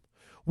become.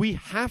 We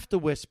have to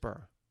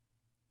whisper.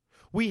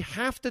 We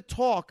have to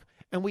talk,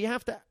 and we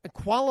have to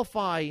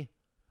qualify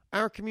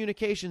our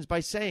communications by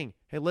saying,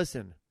 hey,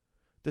 listen,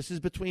 this is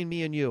between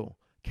me and you.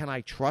 Can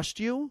I trust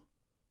you?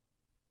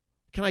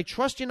 Can I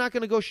trust you're not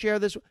going to go share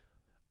this?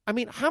 I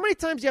mean, how many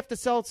times do you have to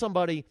tell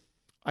somebody,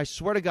 I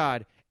swear to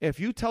God, if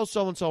you tell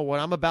so-and-so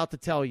what I'm about to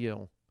tell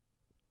you,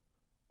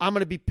 I'm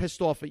going to be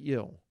pissed off at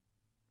you.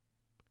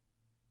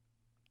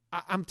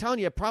 I'm telling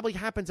you, it probably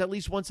happens at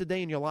least once a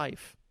day in your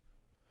life.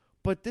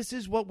 But this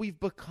is what we've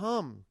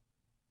become.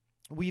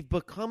 We've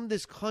become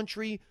this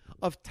country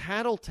of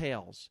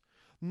tattletales.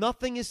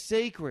 Nothing is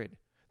sacred.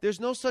 There's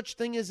no such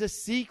thing as a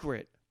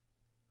secret.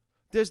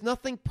 There's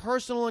nothing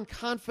personal and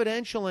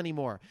confidential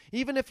anymore.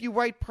 Even if you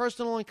write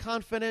personal and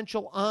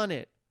confidential on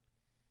it,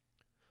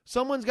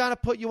 someone's got to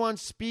put you on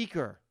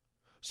speaker.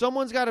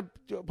 Someone's got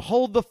to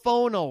hold the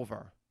phone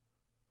over.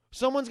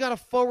 Someone's got to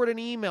forward an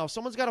email.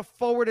 Someone's got to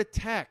forward a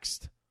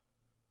text.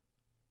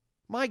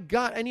 My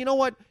God. And you know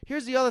what?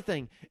 Here's the other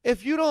thing.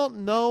 If you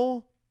don't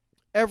know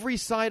every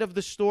side of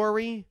the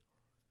story,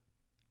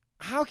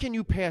 how can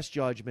you pass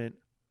judgment?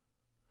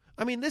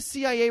 I mean, this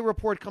CIA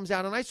report comes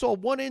out, and I saw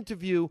one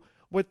interview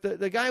with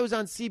the guy who was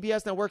on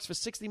CBS now works for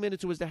 60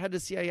 Minutes, who was the head of the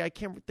CIA. I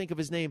can't think of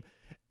his name.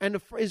 And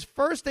his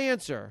first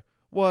answer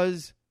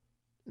was,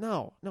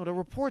 no, the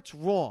report's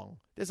wrong.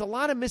 There's a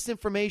lot of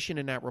misinformation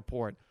in that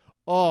report.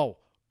 Oh,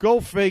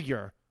 go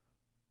figure.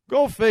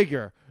 Go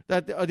figure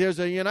that there's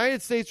a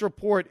United States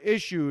report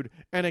issued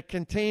and it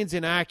contains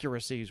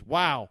inaccuracies.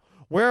 Wow.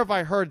 Where have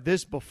I heard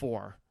this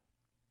before?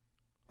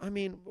 I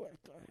mean,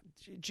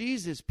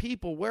 Jesus,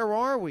 people, where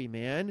are we,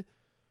 man?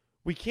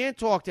 We can't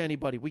talk to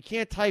anybody. We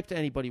can't type to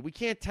anybody. We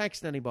can't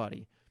text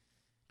anybody.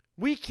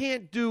 We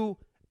can't do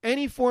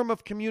any form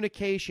of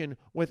communication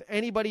with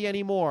anybody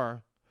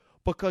anymore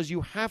because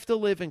you have to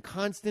live in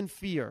constant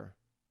fear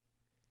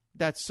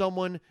that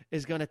someone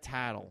is going to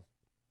tattle.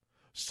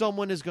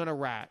 Someone is going to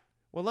rat.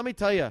 Well, let me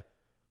tell you,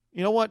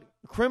 you know what?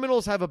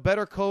 Criminals have a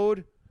better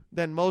code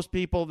than most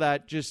people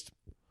that just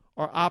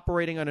are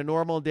operating on a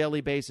normal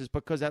daily basis,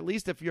 because at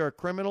least if you're a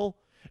criminal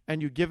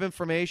and you give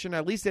information,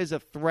 at least there's a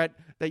threat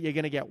that you're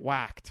going to get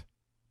whacked.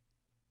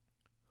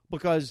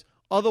 Because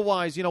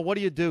otherwise, what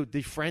do?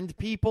 Defriend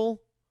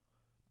people?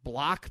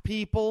 Block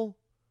people?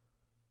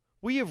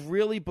 We have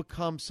really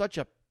become such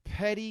a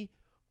petty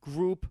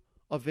group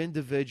of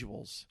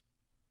individuals,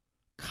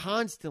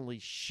 constantly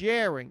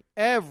sharing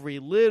every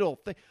little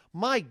thing.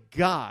 My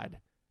God,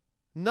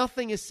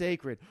 nothing is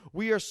sacred.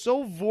 We are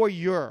so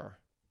voyeur,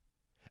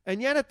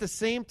 and yet at the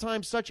same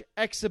time, such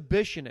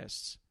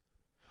exhibitionists.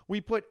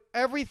 We put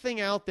everything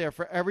out there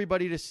for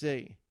everybody to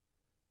see.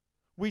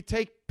 We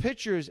take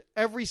pictures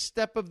every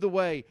step of the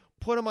way,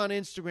 put them on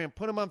Instagram,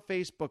 put them on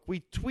Facebook. We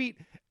tweet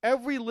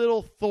every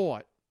little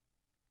thought.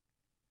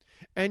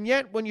 And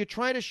yet, when you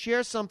try to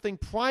share something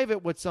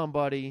private with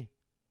somebody,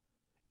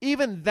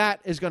 even that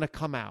is going to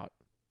come out.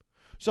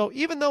 So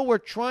even though we're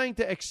trying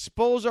to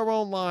expose our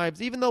own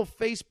lives, even though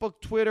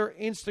Facebook, Twitter,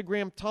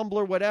 Instagram,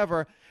 Tumblr,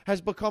 whatever, has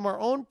become our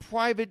own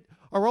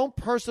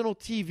personal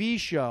TV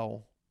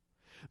show,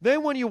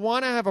 then when you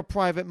want to have a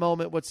private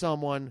moment with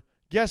someone,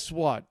 guess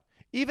what?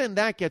 Even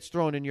that gets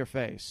thrown in your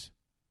face.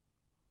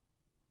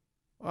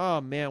 Oh,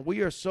 man,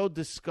 we are so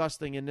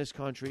disgusting in this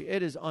country.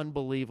 It is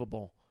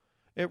unbelievable.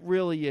 It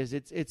really is.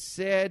 It's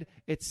sad.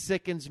 It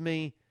sickens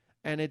me.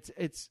 And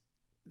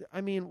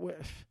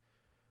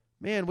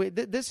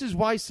this is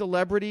why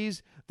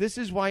celebrities, this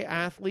is why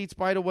athletes,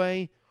 by the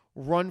way,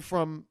 run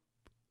from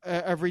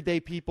everyday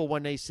people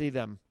when they see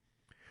them.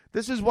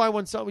 This is why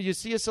when you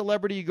see a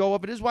celebrity, you go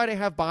up. It is why they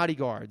have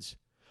bodyguards.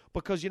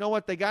 Because you know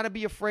what? They got to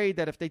be afraid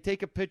that if they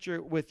take a picture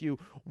with you,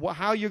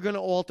 how you're going to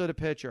alter the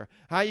picture,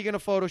 how you're going to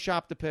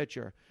Photoshop the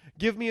picture.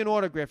 Give me an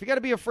autograph. You got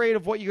to be afraid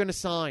of what you're going to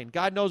sign.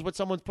 God knows what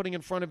someone's putting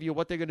in front of you,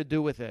 what they're going to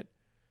do with it.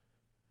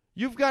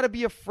 You've got to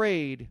be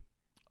afraid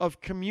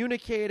of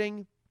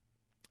communicating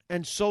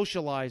and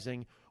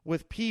socializing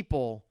with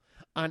people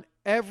on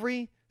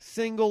every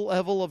single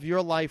level of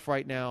your life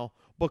right now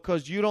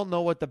because you don't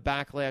know what the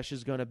backlash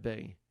is going to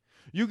be.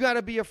 You got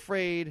to be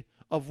afraid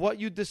of what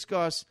you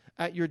discuss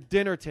at your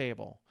dinner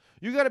table.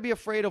 You got to be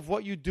afraid of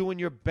what you do in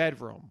your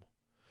bedroom.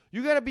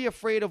 You got to be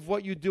afraid of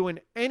what you do in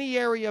any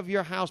area of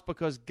your house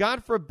because,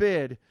 God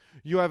forbid,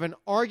 you have an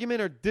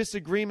argument or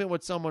disagreement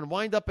with someone,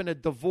 wind up in a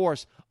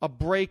divorce, a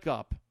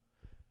breakup,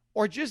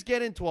 or just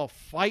get into a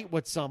fight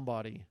with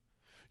somebody.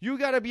 You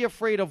got to be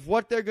afraid of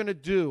what they're going to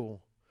do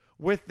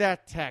with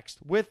that text,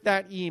 with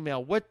that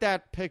email, with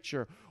that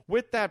picture,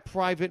 with that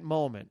private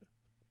moment.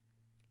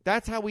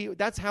 That's how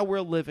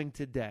we're living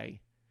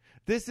today.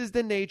 This is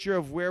the nature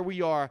of where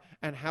we are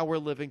and how we're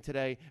living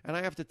today. And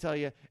I have to tell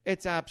you,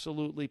 it's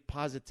absolutely,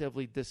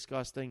 positively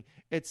disgusting.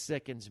 It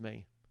sickens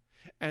me.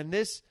 And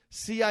this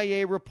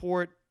CIA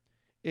report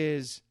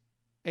is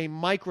a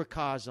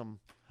microcosm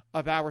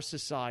of our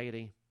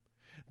society.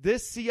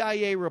 This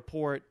CIA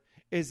report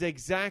is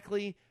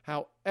exactly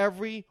how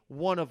every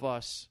one of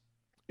us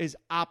is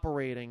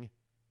operating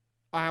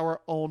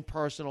our own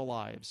personal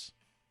lives.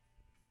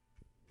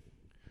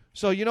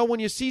 So, when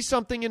you see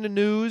something in the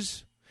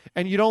news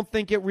and you don't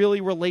think it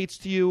really relates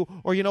to you,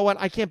 or you know what,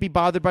 I can't be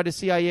bothered by the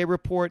CIA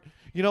report,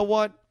 you know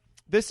what,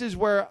 this is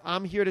where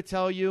I'm here to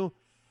tell you,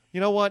 you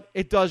know what,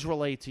 it does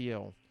relate to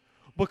you.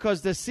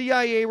 Because the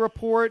CIA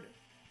report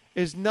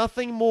is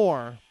nothing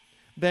more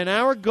than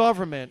our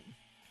government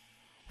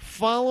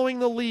following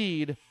the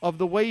lead of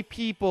the way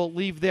people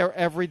live their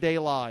everyday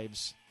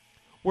lives.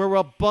 We're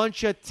a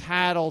bunch of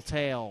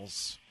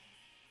tattletales.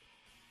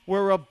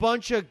 We're a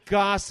bunch of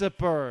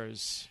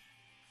gossipers.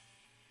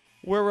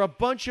 We're a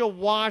bunch of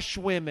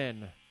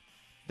washwomen.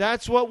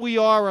 That's what we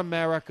are,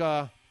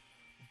 America.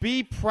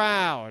 Be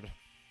proud.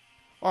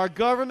 Our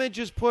government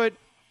just put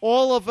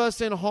all of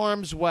us in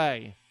harm's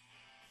way.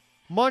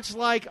 Much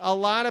like a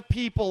lot of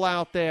people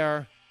out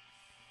there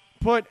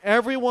put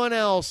everyone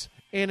else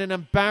in an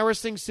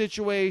embarrassing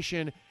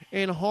situation,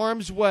 in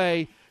harm's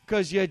way,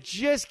 because you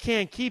just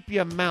can't keep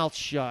your mouth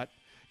shut.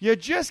 You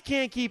just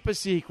can't keep a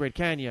secret,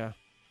 can you?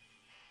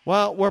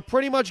 Well, we're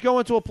pretty much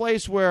going to a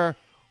place where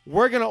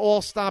we're going to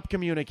all stop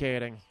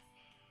communicating.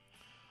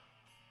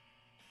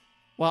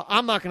 Well,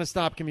 I'm not going to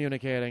stop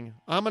communicating.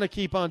 I'm going to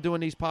keep on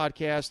doing these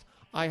podcasts.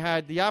 I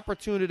had the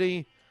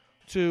opportunity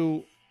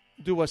to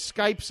do a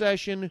Skype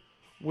session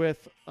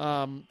with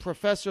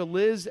Professor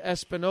Liz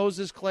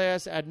Espinosa's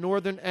class at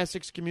Northern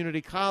Essex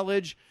Community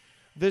College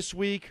this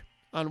week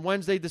on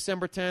Wednesday,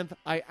 December 10th.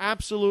 I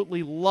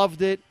absolutely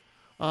loved it.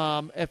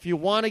 If you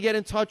want to get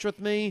in touch with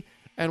me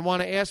and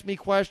want to ask me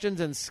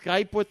questions and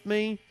Skype with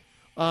me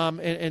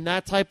in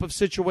that type of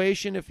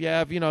situation, if you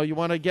have, you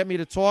want to get me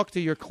to talk to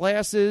your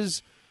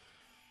classes,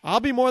 I'll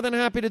be more than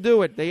happy to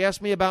do it. They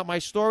asked me about my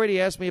story.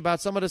 They asked me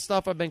about some of the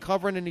stuff I've been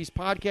covering in these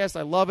podcasts.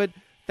 I love it.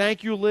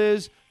 Thank you,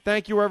 Liz.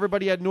 Thank you,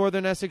 everybody at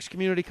Northern Essex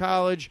Community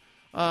College.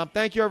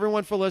 Thank you,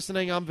 everyone, for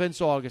listening. I'm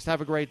Vince August.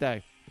 Have a great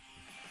day.